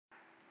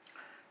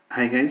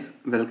Hi guys,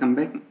 welcome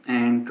back,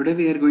 and today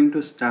we are going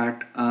to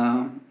start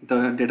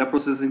the data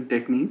processing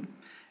technique,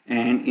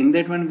 and in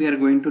that one we are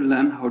going to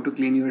learn how to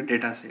clean your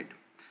data set.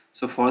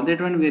 So for that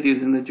one we are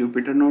using the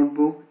Jupyter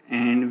notebook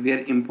and we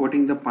are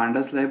importing the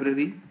pandas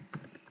library,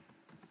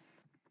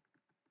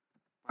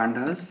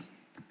 pandas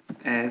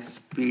as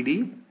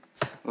pd.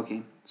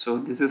 Okay, so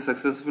this is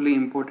successfully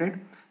imported.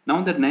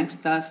 Now the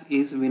next task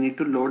is we need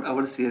to load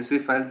our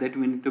CSV file that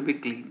we need to be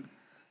cleaned.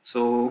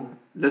 So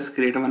let's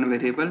create one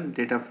variable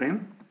data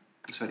frame,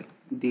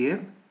 df,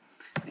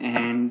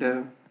 and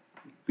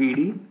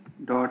pd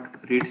dot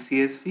read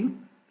csv.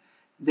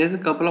 There's a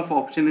couple of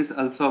options is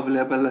also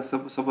available.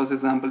 Suppose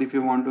example, if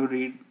you want to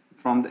read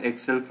from the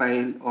Excel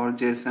file or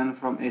JSON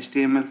from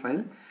HTML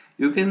file,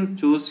 you can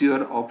choose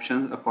your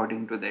options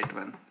according to that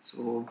one.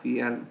 So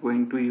we are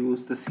going to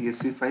use the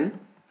CSV file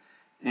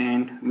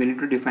and we need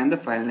to define the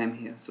file name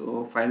here.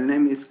 So file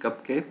name is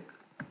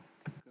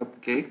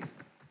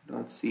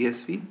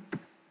cupcake.csv.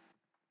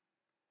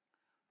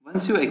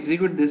 Once you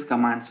execute this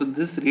command, so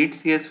this read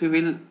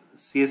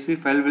CSV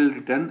file will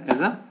return as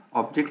a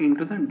object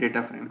into the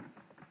data frame.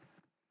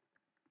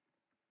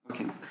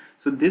 Okay,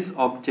 so this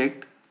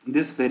object,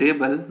 this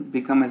variable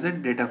become as a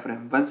data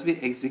frame once we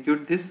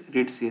execute this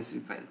read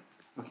CSV file.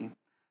 Okay,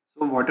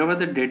 so whatever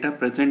the data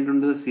present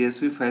into the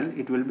CSV file,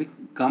 it will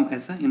become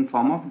as a in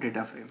form of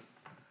data frame.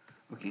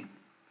 Okay,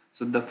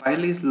 so the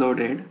file is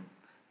loaded.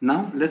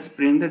 Now let's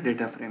print the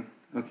data frame.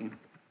 Okay,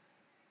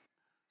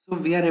 so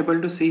we are able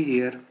to see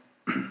here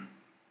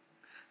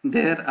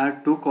there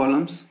are two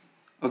columns,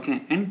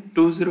 okay, and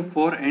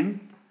 204 and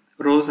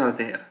rows are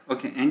there,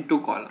 okay, and two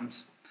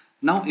columns.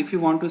 Now if you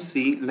want to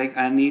see, like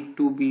I need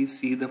to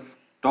see the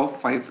top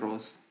 5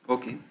 rows,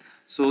 okay,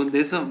 so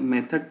there's a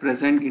method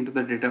present into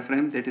the data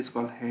frame that is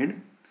called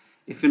head.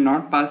 If you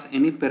not pass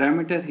any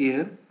parameter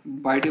here,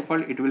 by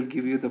default it will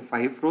give you the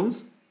 5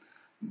 rows,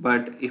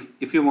 but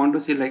if you want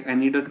to see, like I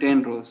need a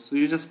 10 rows, so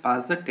you just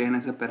pass the 10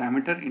 as a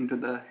parameter into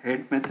the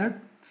head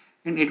method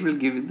and it will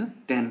give you the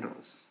 10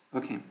 rows.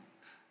 Okay,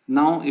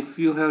 now if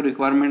you have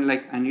requirement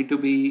like I need to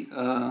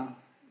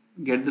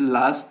get the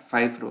last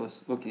 5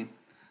 rows, okay,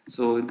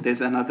 so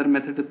there's another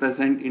method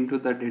present into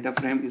the data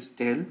frame is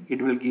tail. It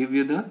will give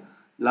you the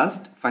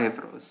last 5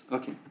 rows.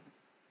 Okay,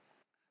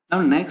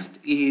 now next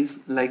is,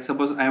 like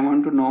suppose I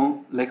want to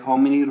know like how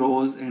many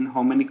rows and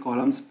how many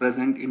columns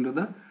present into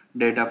the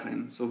data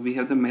frame. So we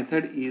have the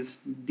method is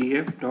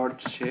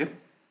df.shape.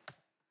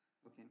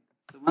 Okay,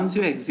 so once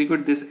you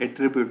execute this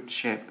attribute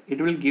shape, it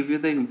will give you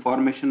the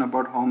information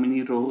about how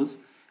many rows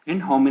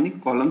and how many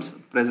columns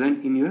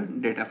present in your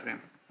data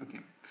frame. Okay,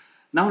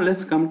 now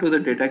let's come to the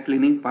data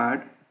cleaning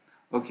part.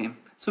 Okay,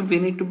 so we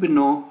need to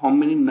know how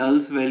many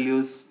nulls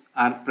values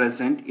are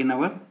present in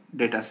our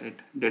data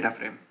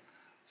frame.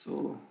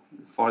 So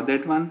for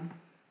that one,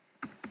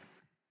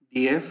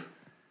 df,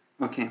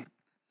 okay,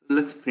 so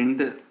let's print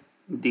the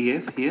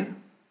df here.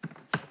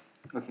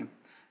 Okay,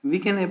 we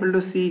can able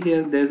to see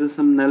here there's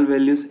some null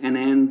values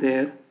and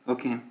there.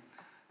 Okay,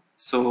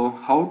 so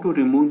how to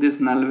remove these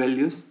null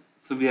values?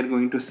 So we are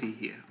going to see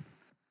here.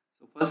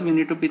 So first we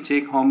need to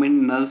check how many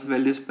nulls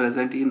values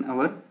present in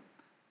our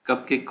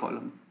cupcake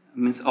column,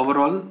 means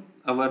overall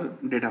our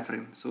data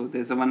frame. So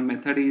there's a one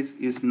method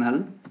is null.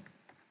 Okay,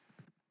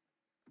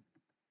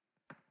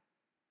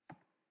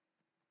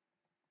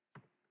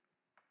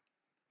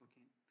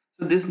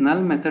 so this null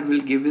method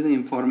will give you the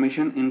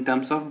information in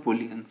terms of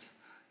booleans.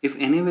 If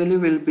any value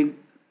will be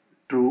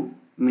true,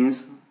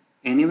 means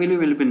any value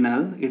will be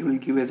null, it will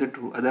give as a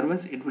true,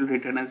 otherwise it will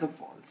return as a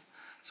false.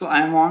 So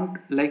I want,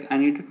 like I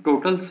need a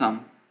total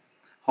sum,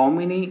 how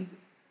many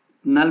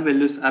null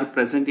values are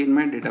present in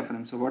my data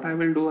frame. So what I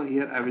will do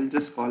here, I will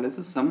just call as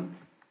a sum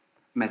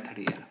method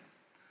here.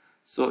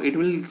 So it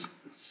will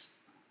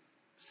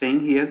saying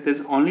here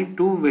there's only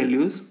 2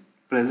 values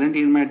present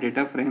in my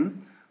data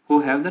frame who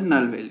have the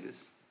null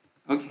values.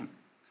 Okay,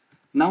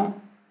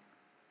 now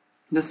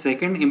the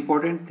second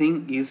important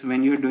thing is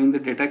when you're doing the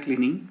data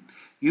cleaning,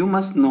 you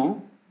must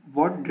know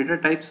what data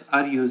types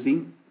are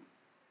using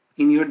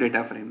in your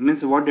data frame,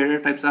 means what data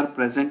types are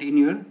present in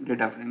your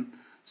data frame.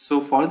 So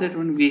for that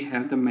one we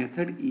have the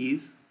method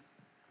is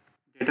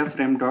data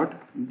frame dot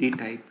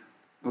dtype.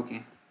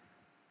 Okay,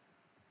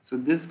 so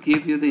this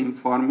gives you the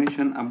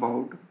information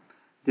about,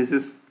 this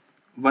is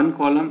one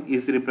column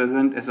is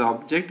represent as an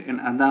object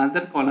and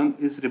another column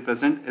is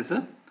represent as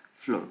a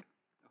float. Okay.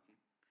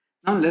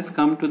 Now let's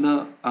come to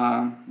the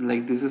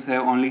like this is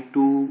have only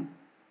two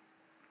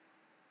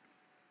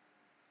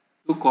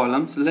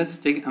columns. Let's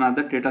take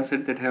another data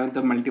set that have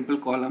the multiple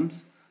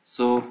columns.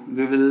 So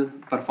we will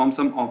perform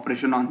some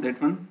operation on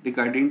that one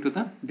regarding to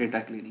the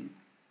data cleaning.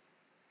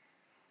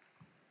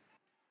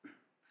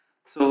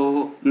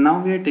 So now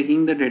we are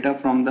taking the data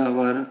from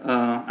our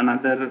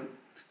another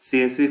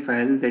CSV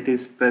file that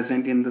is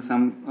present in the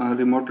some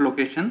remote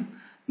location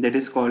that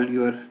is called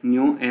your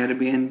new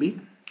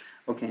Airbnb.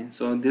 Okay,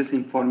 so this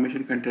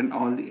information contain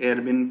all the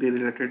Airbnb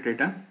related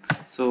data.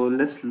 So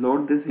let's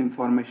load this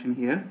information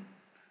here.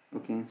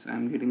 Okay, so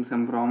I'm getting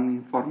some wrong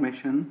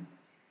information.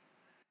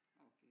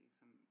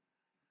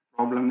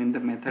 problem in the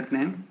method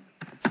name.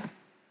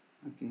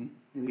 Okay,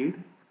 read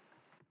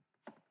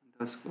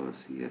underscore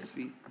CSV.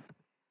 Okay.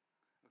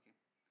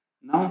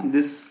 Now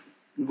this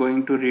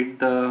going to read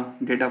the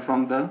data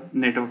from the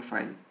network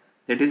file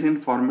that is in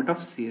format of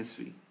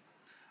CSV.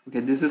 Okay,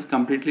 this is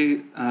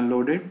completely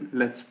loaded.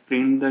 Let's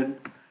print the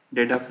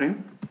data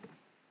frame.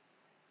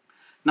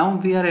 Now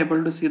we are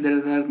able to see there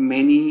are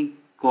many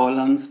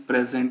columns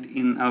present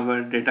in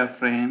our data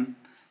frame,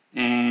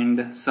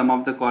 and some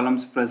of the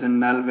columns present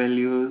null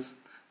values.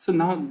 So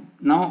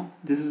now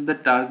this is the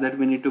task that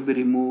we need to be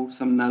remove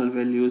some null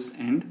values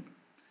and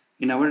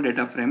in our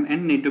data frame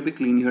and need to be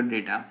clean your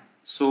data.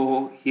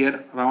 So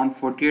here around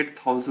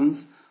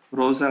 48,000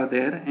 rows are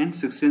there and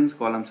 16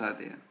 columns are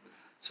there.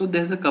 So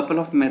there's a couple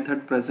of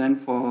methods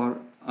present for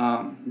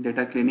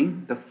data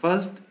cleaning. The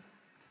first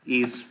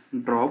is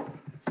drop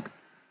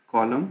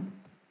column.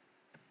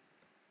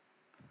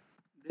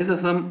 There's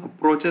some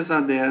approaches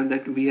are there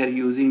that we are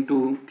using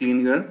to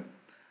clean your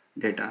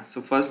data.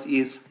 So first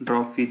is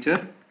drop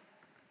feature,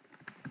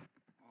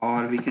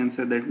 or we can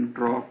say that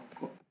drop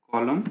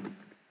column.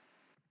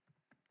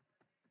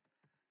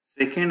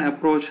 Second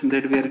approach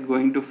that we are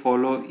going to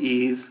follow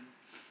is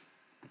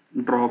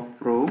drop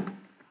row,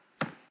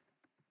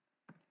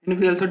 and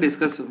we also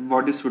discuss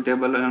what is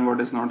suitable and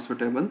what is not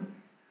suitable.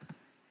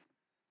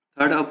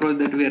 Third approach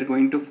that we are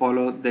going to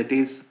follow, that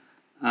is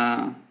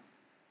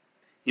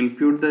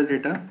impute the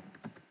data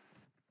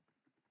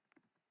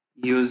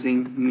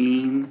using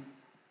mean,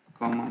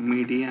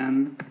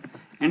 median,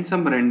 and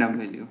some random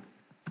value.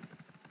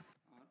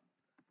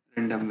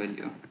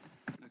 Okay.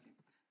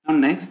 Now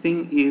next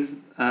thing is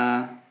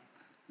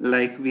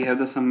like we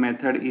have some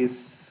method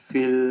is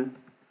fill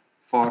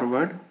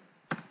forward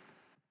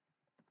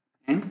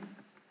and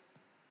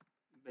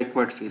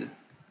backward fill.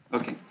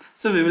 Okay,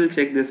 so we will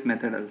check this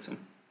method also.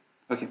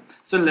 Okay,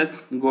 so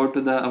let's go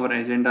to our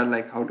agenda,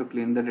 like how to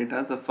clean the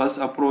data. The first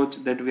approach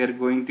that we are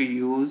going to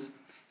use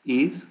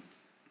is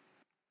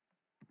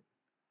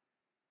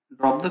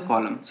drop the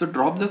column. So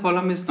drop the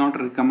column is not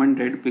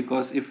recommended,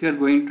 because if you are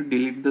going to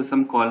delete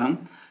some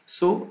column,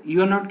 so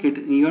you are not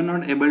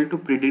able to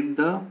predict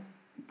the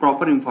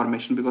proper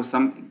information, because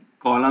some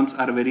columns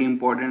are very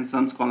important,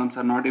 some columns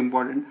are not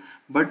important,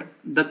 but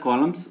the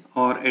columns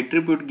or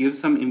attribute gives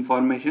some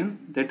information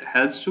that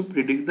helps to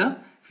predict the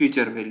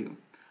future value.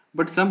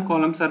 But some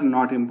columns are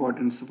not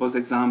important. Suppose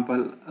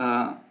example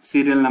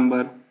serial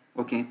number.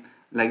 Okay,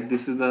 like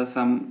this is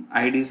some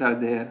IDs are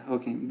there.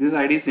 Okay, this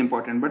ID is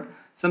important, but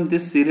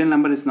this serial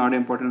number is not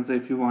important. So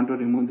if you want to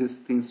remove these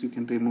things, you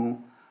can remove.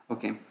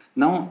 Okay,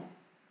 now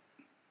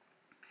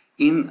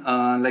in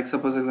like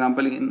suppose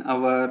example in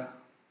our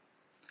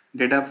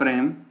data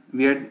frame,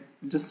 we are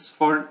just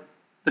for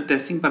the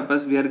testing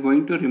purpose we are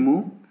going to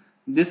remove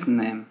this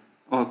name.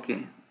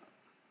 Okay,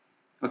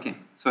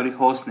 sorry,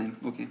 host name.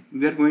 Okay,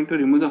 we are going to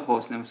remove the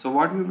host name. So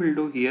what we will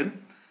do here,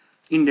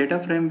 in data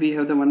frame we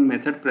have the one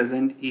method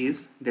present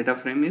is data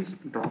frame is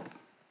drop.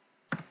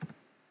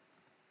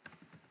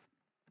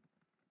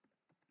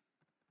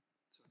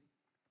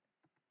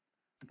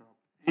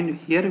 And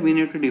here we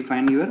need to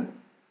define your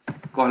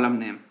column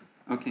name.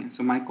 Okay,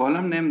 so my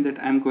column name that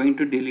I am going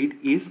to delete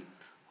is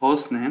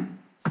host name.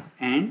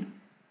 And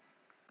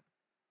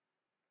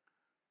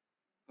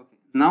okay,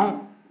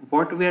 now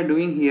what we are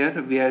doing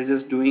here, we are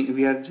just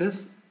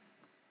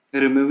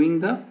removing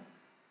the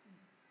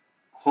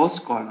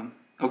host column.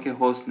 Okay,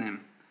 host name.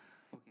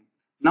 Okay,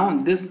 now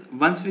this,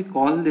 once we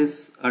call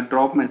this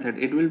drop method,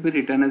 it will be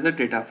written as a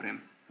data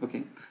frame.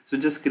 Okay, so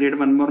just create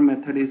one more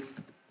method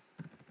is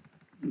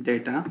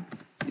data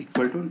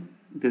equal to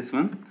this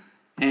one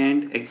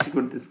and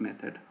execute this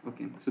method.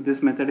 Okay, so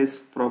this method is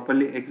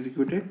properly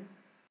executed.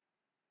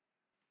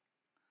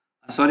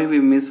 Sorry, we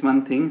missed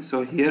one thing.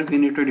 So here we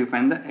need to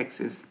define the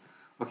axis.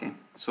 Okay,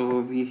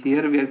 so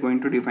here we are going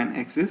to define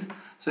axis.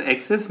 So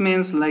axis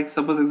means, like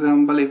suppose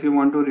example, if you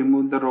want to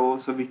remove the row,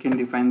 so we can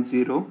define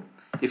 0.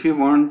 If you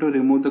want to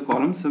remove the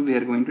column, so we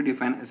are going to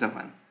define as a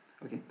 1.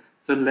 Okay,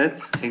 so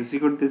let's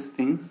execute these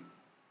things.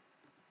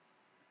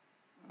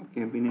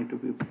 Okay, we need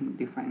to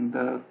define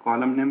the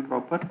column name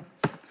proper.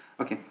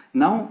 Okay,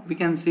 now we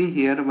can see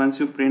here, once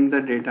you print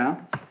the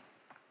data,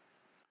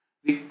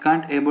 we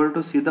can't able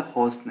to see the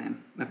host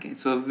name. Okay,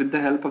 so with the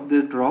help of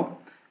the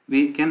drop,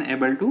 we can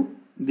able to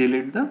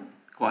delete the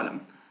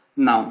column.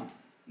 Now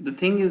the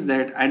thing is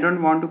that I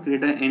don't want to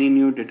create any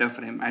new data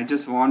frame. I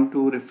just want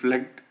to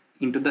reflect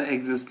into the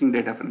existing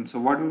data frame. So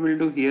what we will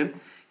do here,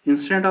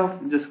 instead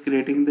of just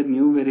creating the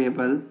new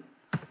variable,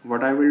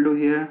 what I will do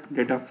here,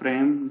 data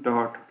frame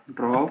dot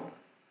drop.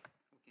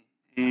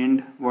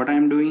 And what I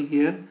am doing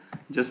here,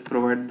 just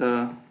provide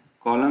the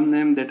column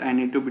name that I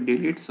need to be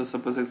delete. So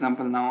suppose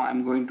example, now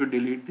I'm going to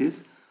delete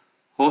this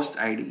host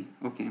ID.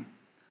 Okay,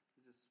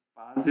 just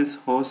pass this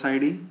host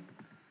ID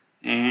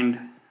and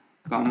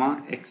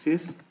comma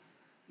axis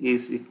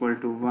is equal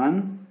to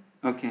 1.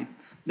 Okay,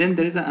 then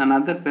there is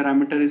another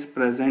parameter is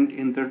present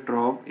in the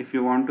drop. If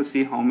you want to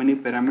see how many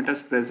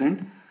parameters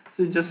present,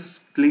 so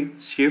just click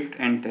shift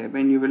and tab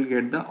and you will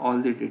get all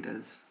the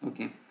details.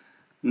 Okay,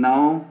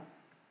 now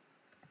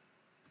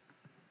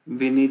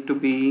we need to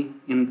be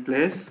in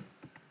place.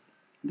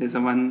 There's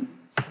a one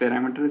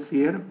parameter is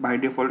here. By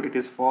default it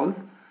is false.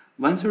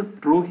 Once you're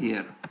true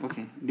here,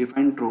 okay,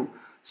 define true.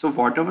 So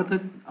whatever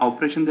the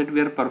operation that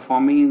we are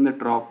performing in the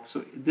drop,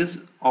 so this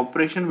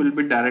operation will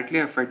be directly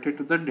affected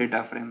to the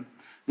data frame.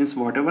 Means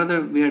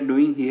whatever we are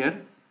doing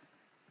here,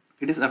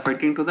 it is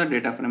affecting to the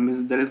data frame.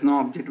 Means there is no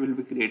object will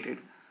be created.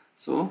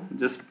 So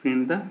just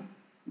print the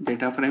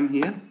data frame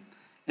here,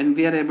 and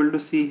we are able to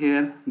see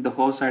here the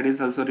host ID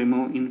is also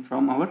removed in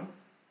from our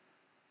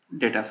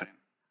data frame.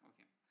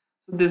 Okay.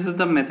 So this is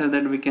the method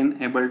that we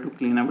can able to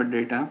clean our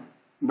data,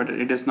 but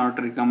it is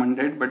not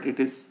recommended, but it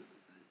is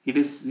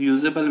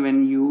usable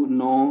when you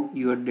know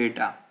your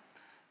data.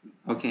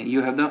 Okay,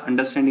 you have the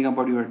understanding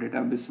about your data,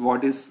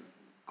 what is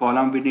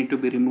column we need to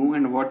be removed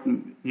and what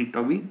need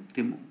to be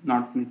removed,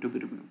 not need to be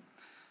removed.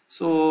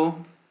 So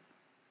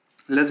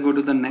let's go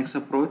to the next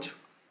approach.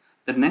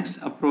 The next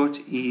approach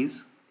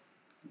is,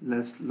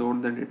 let's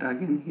load the data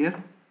again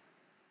here.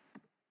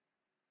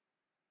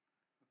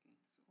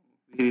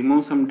 We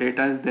remove some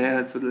data is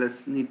there, so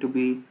let's need to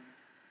be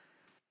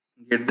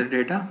get the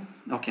data.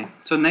 Okay,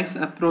 so next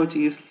approach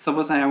is,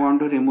 suppose I want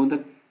to remove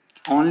the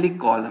only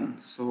column.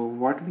 So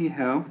what we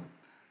have,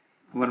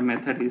 our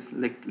method is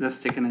like, let's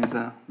take it as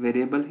a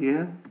variable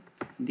here,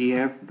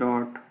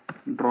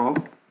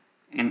 df.drop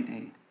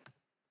na.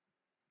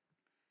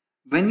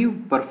 When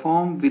you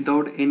perform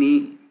without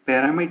any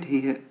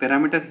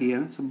parameter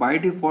here, so by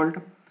default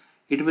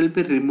it will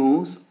be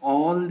removes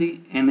all the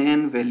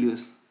nan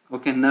values,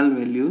 okay, null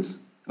values,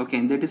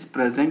 okay, that is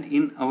present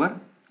in our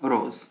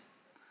rows.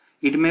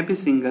 It may be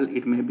single,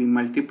 it may be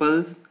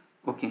multiples,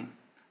 okay.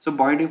 So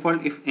by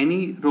default, if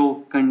any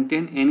row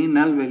contain any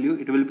null value,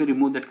 it will be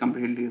removed that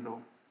completely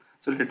row.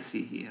 So let's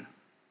see here.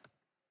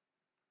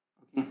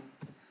 Okay.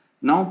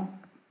 Now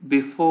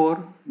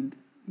before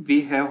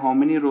we have how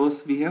many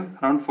rows we have?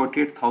 Around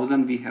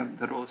 48,000 we have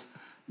the rows.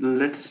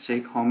 Let's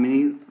check how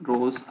many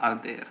rows are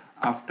there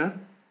after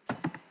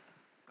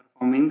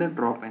performing the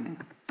drop na.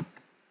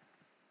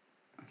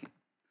 Okay.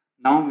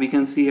 Now we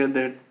can see here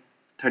that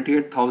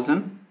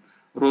 38,000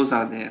 rows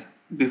are there.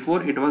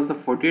 Before it was the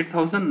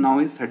 48,000, now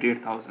is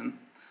 38,000.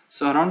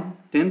 So around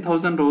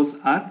 10,000 rows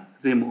are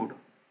removed.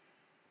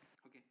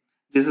 Okay.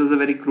 This is a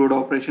very crude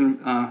operation,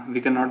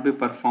 we cannot be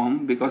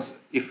performed, because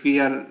if we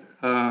are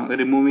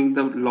removing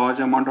the large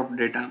amount of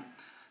data,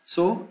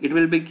 so the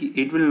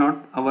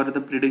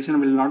prediction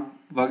will not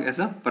work as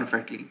a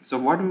perfectly. So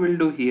what we will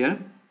do here,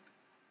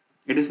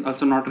 it is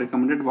also not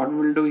recommended. What we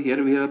will do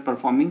here, we are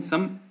performing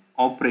some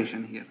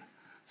operation here.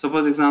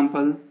 Suppose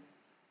example,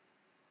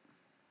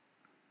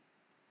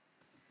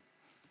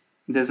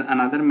 there's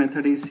another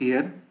method is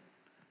here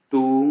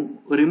to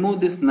remove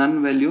this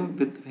none value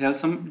with have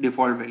some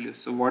default values.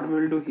 So what we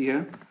will do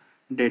here,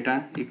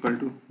 data equal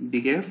to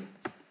df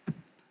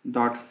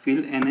dot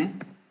fill na,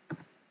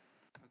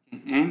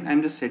 okay, and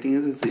I'm just setting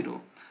as a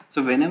 0.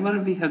 So whenever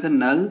we have the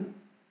null,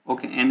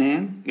 okay,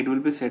 nan, it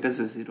will be set as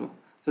a 0.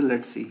 So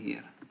let's see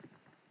here.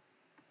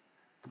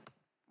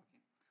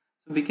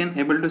 So we can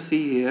able to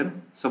see here,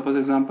 suppose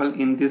example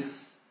in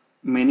this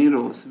many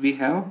rows we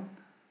have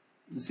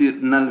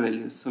null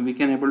values, so we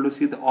can able to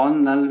see the all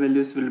null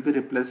values will be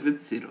replaced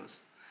with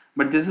zeros.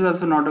 But this is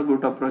also not a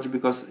good approach,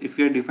 because if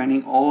you are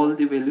defining all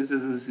the values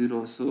as a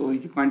 0, so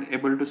you can't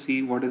able to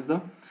see what is the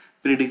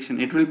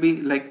prediction. It will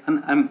be like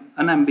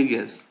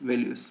unambiguous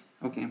values.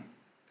 Okay,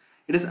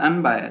 it is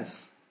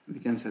unbiased, we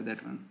can say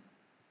that one.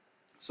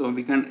 So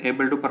we can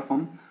able to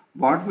perform.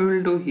 What we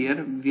will do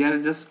here, we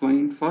are just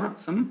going for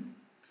some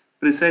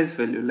precise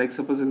value, like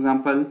suppose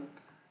example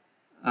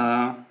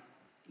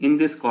in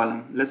this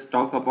column, let's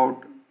talk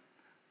about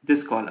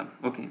this column.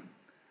 Okay,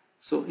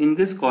 so in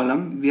this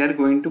column we are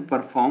going to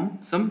perform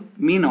some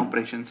mean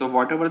operation. So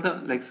whatever the,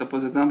 like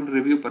suppose example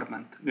review per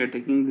month, we are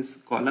taking this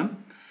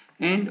column,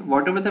 and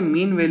whatever the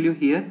mean value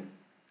here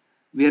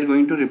we are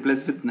going to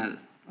replace with null.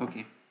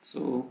 Okay,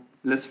 so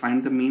let's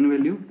find the mean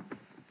value.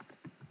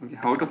 Okay,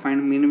 how to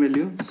find mean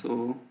value?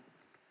 So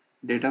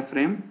data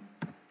frame,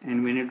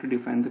 and we need to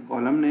define the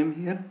column name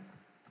here,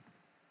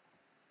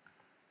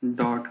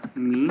 dot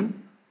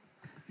mean,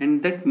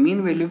 and that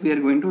mean value we are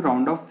going to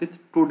round off with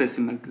 2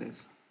 decimal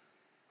place.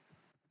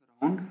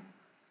 Round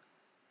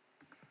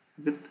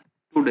with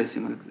 2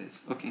 decimal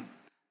place. Okay,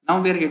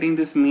 now we are getting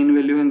this mean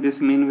value, and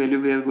this mean value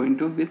we are going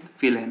to with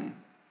fill na.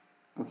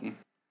 Okay,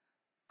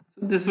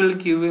 so this will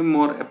give a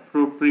more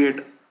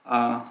appropriate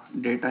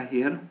data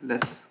here.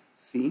 Let's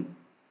see.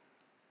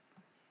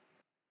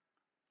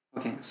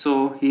 Okay,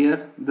 so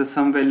here the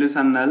sum values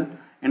are null,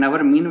 and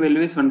our mean value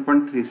is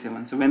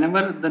 1.37. So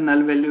whenever the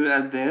null value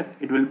are there,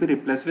 it will be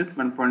replaced with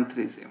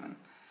 1.37.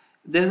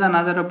 There's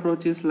another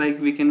approach is like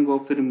we can go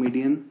for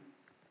median.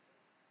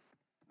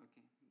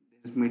 Okay,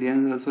 there's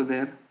median is also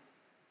there.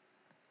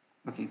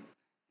 Okay,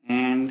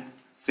 and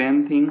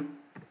same thing,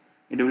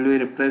 it will be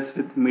replaced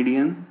with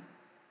median.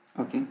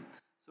 Okay,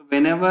 so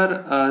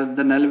whenever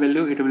the null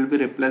value, it will be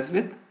replaced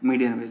with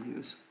median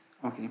values.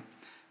 Okay,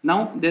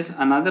 now there's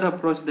another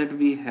approach that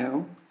we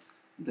have.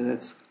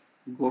 Let's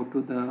go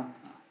to the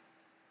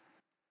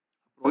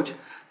approach.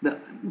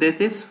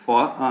 That is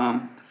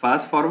for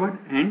fast forward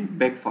and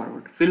back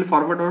forward, fill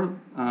forward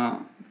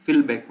or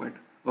fill backward.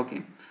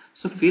 Okay,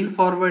 so fill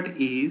forward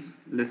is,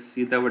 let's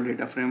see our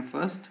data frame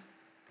first.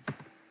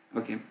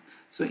 Okay,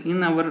 so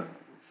in our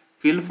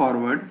fill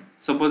forward,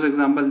 suppose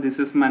example this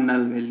is my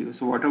null value,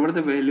 so whatever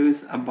the value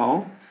is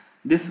above,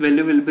 this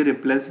value will be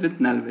replaced with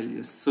null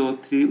values. So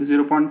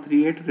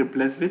 0.38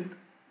 replaced with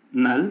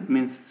null,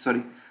 means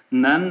sorry,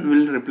 none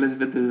will replace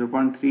with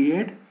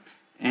 0.38,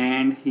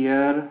 and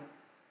here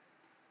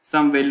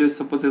some values,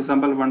 suppose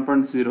example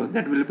 1.0,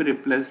 that will be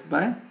replaced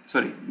by,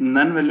 sorry,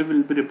 none value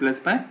will be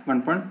replaced by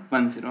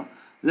 1.10.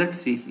 Let's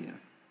see here.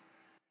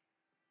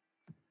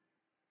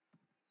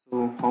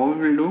 So how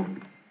we will do?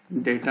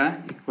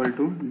 Data equal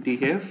to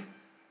df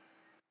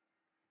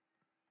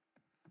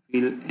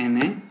fill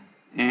na,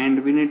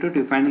 and we need to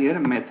define here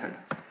method.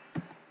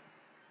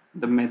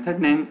 The method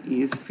name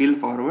is fill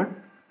forward.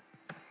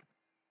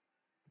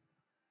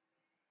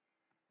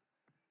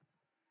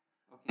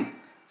 Okay,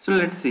 so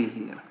let's see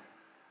here.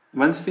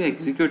 Once we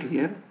execute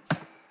here,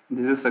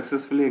 this is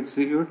successfully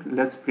execute.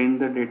 Let's print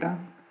the data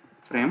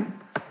frame.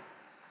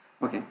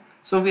 Okay,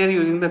 so we are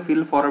using the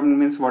fill forward,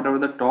 means whatever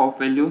the top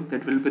value,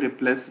 that will be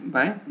replaced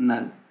by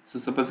null. So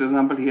suppose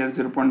example here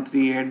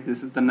 0.38,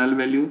 this is the null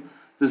value,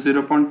 so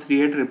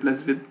 0.38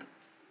 replaced with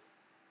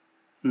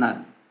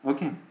null.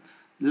 Okay,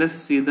 let's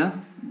see the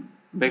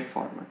back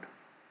forward.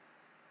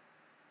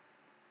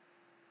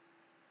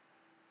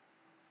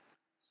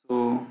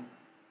 So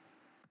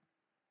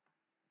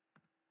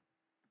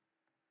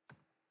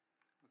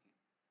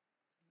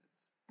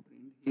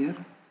here,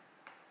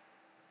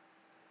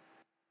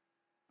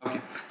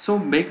 okay, so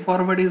back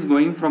forward is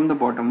going from the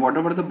bottom.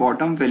 Whatever the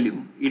bottom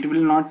value, it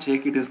will not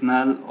check it is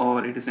null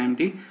or it is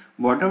empty.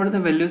 Whatever the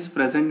value is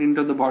present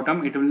into the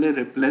bottom, it will be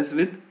replaced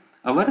with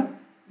our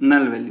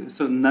null value.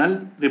 So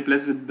null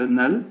replaced with the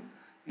null,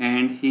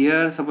 and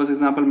here suppose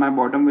example my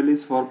bottom value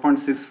is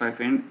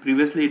 4.65 and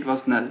previously it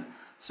was null,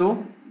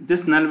 so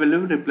this null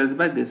value replaced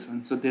by this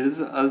one. So there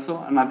is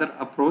also another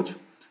approach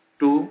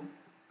to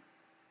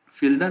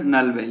fill the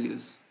null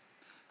values.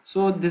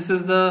 So this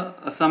is the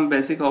some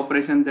basic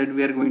operation that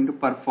we are going to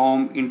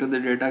perform into the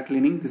data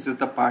cleaning. This is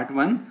the part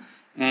 1,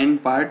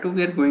 and part 2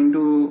 we are going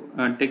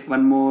to take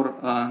one more.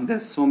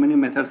 There's so many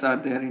methods are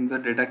there in the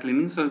data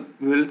cleaning, so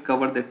we will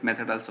cover that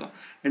method also.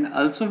 And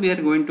also we are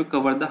going to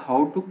cover the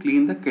how to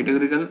clean the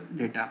categorical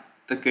data.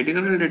 The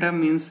categorical data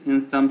means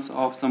in terms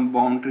of some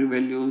boundary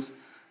values.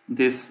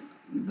 This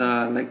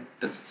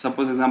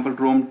suppose example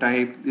room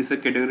type, this is a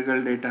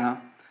categorical data.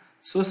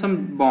 So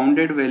some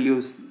bounded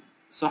values.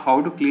 So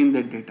how to clean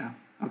that data?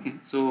 Okay,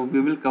 so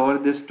we will cover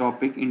this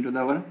topic into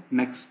our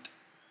next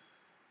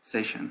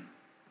session.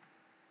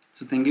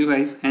 So thank you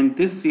guys, and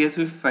this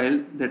CSV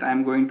file that I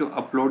am going to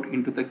upload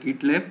into the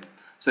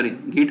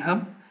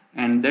GitHub,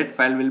 and that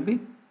file will be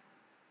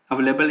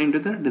available into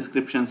the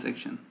description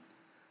section.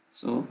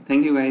 So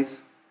thank you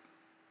guys.